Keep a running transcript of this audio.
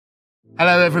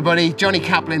Hello everybody, Johnny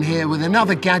Kaplan here with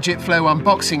another Gadget Flow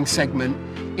unboxing segment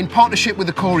in partnership with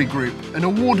the Corey Group, an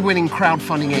award-winning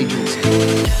crowdfunding agency.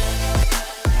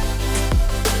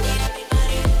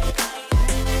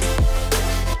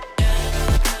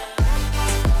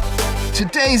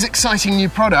 Today's exciting new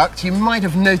product, you might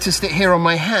have noticed it here on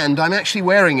my hand, I'm actually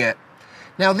wearing it.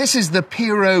 Now this is the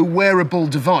Piro wearable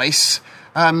device.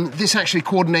 This actually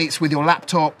coordinates with your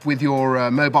laptop, with your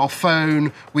mobile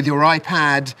phone, with your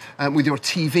iPad, with your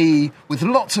TV, with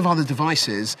lots of other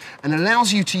devices, and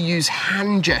allows you to use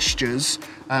hand gestures,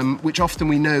 which often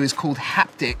we know is called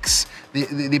haptics,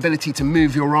 the ability to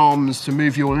move your arms, to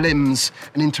move your limbs,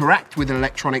 and interact with an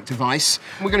electronic device.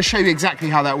 And we're going to show you exactly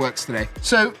how that works today.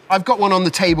 So I've got one on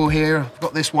the table here. I've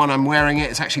got this one, I'm wearing it.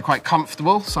 It's actually quite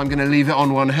comfortable, so I'm going to leave it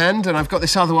on one hand, and I've got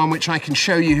this other one which I can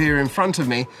show you here in front of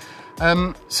me.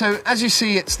 So as you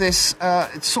see, it's this,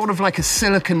 it's sort of like a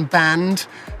silicone band.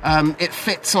 It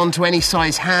fits onto any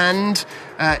size hand.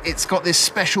 It's got this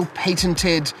special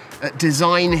patented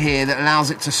design here that allows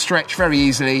it to stretch very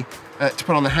easily to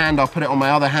put on the hand. I'll put it on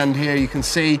my other hand here. You can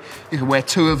see, you can wear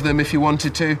two of them if you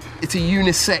wanted to. It's a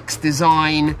unisex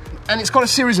design, and it's got a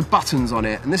series of buttons on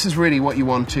it, and this is really what you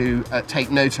want to take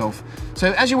note of.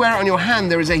 So as you wear it on your hand,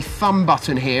 there is a thumb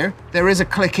button here. There is a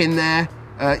click in there.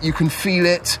 You can feel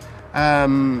it.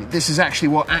 This is actually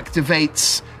what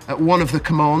activates one of the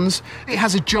commands. It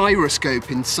has a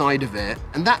gyroscope inside of it,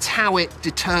 and that's how it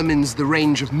determines the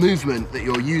range of movement that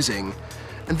you're using.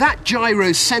 And that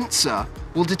gyro sensor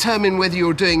will determine whether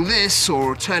you're doing this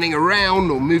or turning around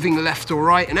or moving left or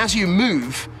right. And as you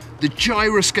move, the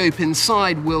gyroscope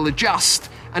inside will adjust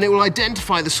and it will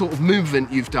identify the sort of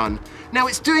movement you've done. Now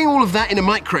it's doing all of that in a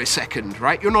microsecond,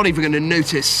 right? You're not even going to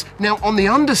notice. Now on the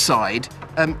underside,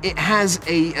 it has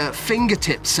a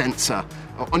fingertip sensor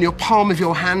on your palm of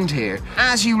your hand here.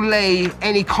 As you lay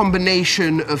any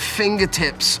combination of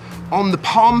fingertips on the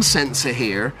palm sensor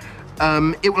here,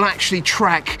 it will actually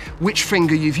track which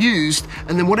finger you've used,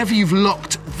 and then whatever you've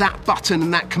locked that button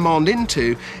and that command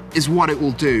into is what it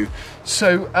will do.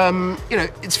 So, you know,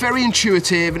 it's very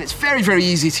intuitive and it's very, very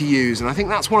easy to use, and I think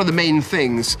that's one of the main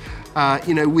things,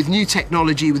 you know, with new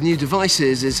technology, with new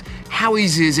devices, is how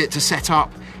easy is it to set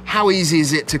up, how easy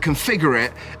is it to configure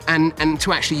it and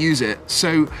to actually use it.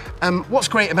 So what's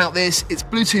great about this, it's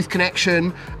Bluetooth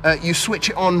connection, you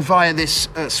switch it on via this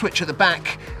switch at the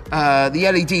back, the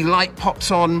LED light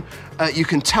pops on, you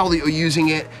can tell that you're using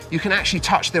it, you can actually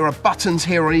touch, there are buttons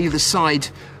here on either side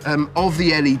of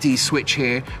the LED switch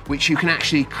here, which you can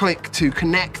actually click to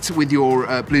connect with your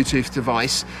Bluetooth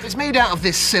device. It's made out of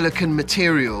this silicone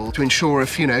material to ensure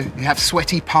if, you know, you have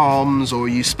sweaty palms or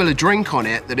you spill a drink on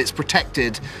it, that it's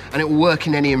protected and it will work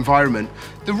in any environment.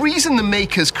 The reason the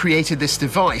makers created this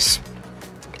device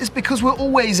is because we're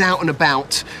always out and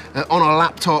about on our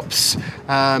laptops,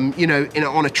 you know,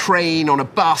 on a train, on a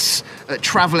bus,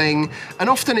 traveling, and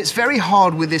often it's very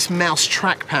hard with this mouse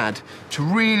trackpad to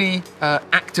really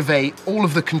activate all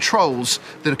of the controls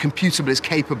that a computer is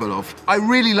capable of. I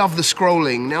really love the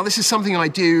scrolling. Now this is something I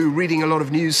do, reading a lot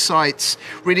of news sites,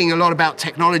 reading a lot about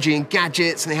technology and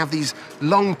gadgets, and they have these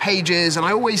long pages, and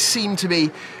I always seem to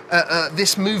be,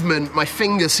 this movement, my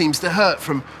finger seems to hurt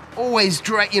from always,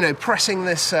 you know, pressing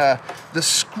this, the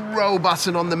scroll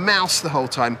button on the mouse the whole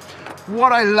time.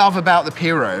 What I love about the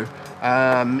Piro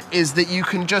is that you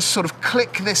can just sort of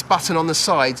click this button on the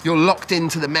side, you're locked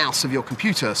into the mouse of your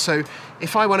computer. So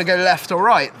if I want to go left or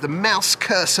right, the mouse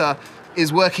cursor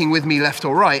is working with me left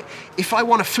or right. If I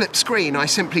want to flip screen, I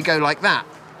simply go like that,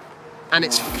 and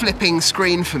it's flipping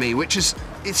screen for me, which is,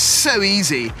 it's so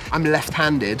easy. I'm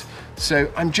left-handed, so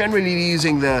I'm generally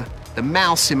using the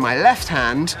mouse in my left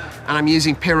hand, and I'm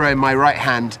using Piro in my right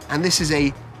hand, and this is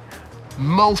a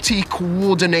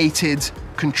multi-coordinated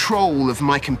control of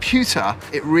my computer.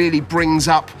 It really brings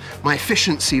up my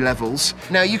efficiency levels.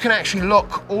 Now you can actually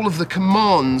lock all of the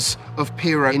commands of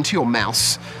Piro into your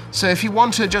mouse, so if you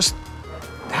want to just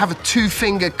have a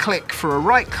two-finger click for a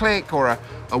right click or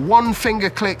a one-finger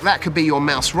click, that could be your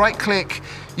mouse right click.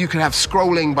 You could have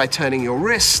scrolling by turning your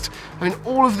wrist. I mean,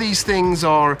 all of these things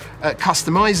are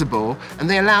customizable, and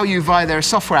they allow you via their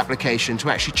software application to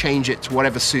actually change it to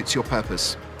whatever suits your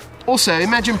purpose. Also,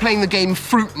 imagine playing the game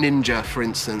Fruit Ninja, for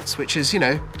instance, which is, you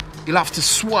know, you'll have to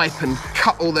swipe and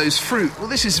cut all those fruit. Well,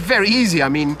 this is very easy. I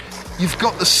mean, you've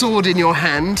got the sword in your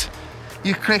hand,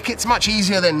 you click, it's much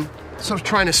easier than sort of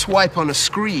trying to swipe on a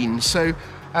screen. So,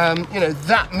 you know,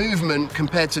 that movement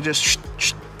compared to just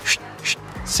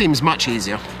seems much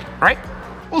easier, right?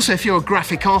 Also, if you're a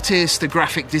graphic artist, a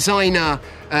graphic designer,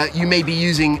 you may be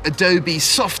using Adobe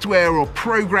software or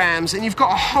programs, and you've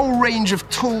got a whole range of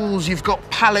tools, you've got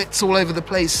palettes all over the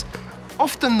place.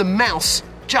 often the mouse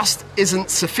just isn't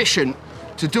sufficient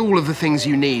to do all of the things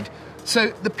you need.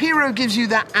 So the Pero gives you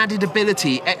that added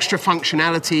ability, extra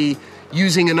functionality,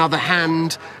 using another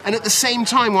hand, and at the same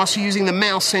time, whilst you're using the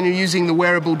mouse and you're using the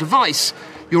wearable device,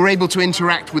 you're able to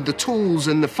interact with the tools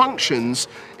and the functions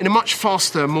in a much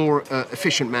faster, more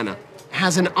efficient manner. It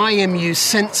has an IMU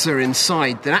sensor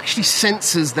inside that actually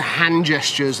senses the hand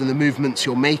gestures and the movements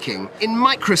you're making. In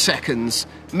microseconds,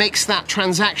 makes that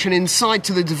transaction inside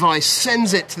to the device,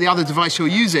 sends it to the other device you're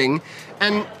using,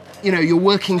 and you're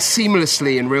working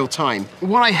seamlessly in real time.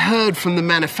 What I heard from the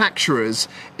manufacturers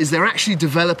is they're actually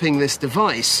developing this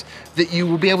device that you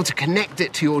will be able to connect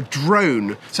it to your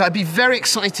drone. So I'd be very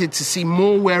excited to see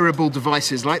more wearable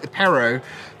devices like the Pero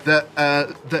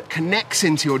that connects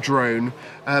into your drone,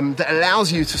 that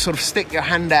allows you to sort of stick your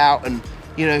hand out and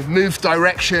move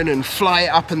direction and fly it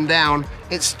up and down.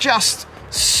 It's just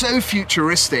so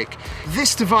futuristic.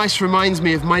 This device reminds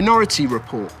me of Minority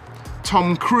Report.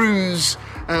 Tom Cruise,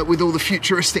 with all the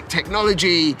futuristic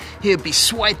technology, he'd be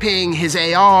swiping his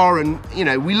AR, and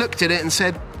we looked at it and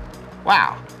said,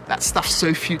 wow, that stuff's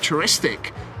so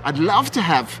futuristic. I'd love to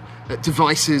have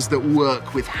devices that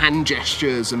work with hand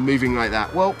gestures and moving like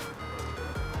that. Well,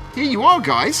 here you are,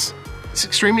 guys. It's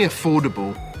extremely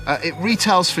affordable. It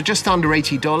retails for just under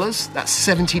 $80. That's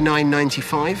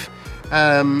 $79.95.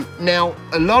 Now,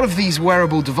 a lot of these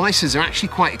wearable devices are actually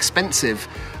quite expensive.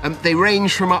 They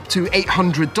range from up to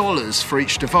 $800 for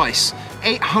each device.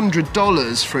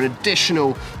 $800 for an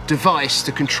additional device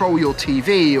to control your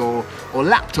TV or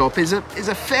laptop is a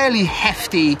fairly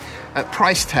hefty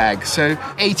price tag. So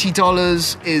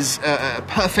 $80 is a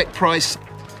perfect price.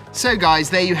 So guys,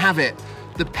 there you have it.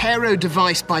 The Pero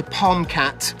device by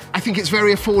Palmcat. I think it's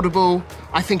very affordable.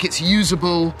 I think it's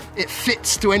usable. It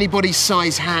fits to anybody's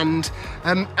size hand.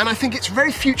 And I think it's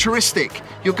very futuristic.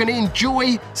 You're going to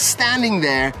enjoy standing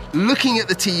there, looking at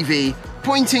the TV,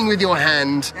 pointing with your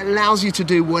hand. It allows you to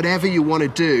do whatever you want to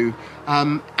do,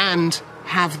 and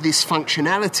have this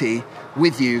functionality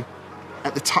with you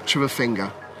at the touch of a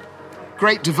finger.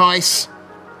 Great device.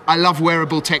 I love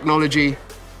wearable technology.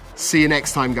 See you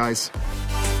next time, guys.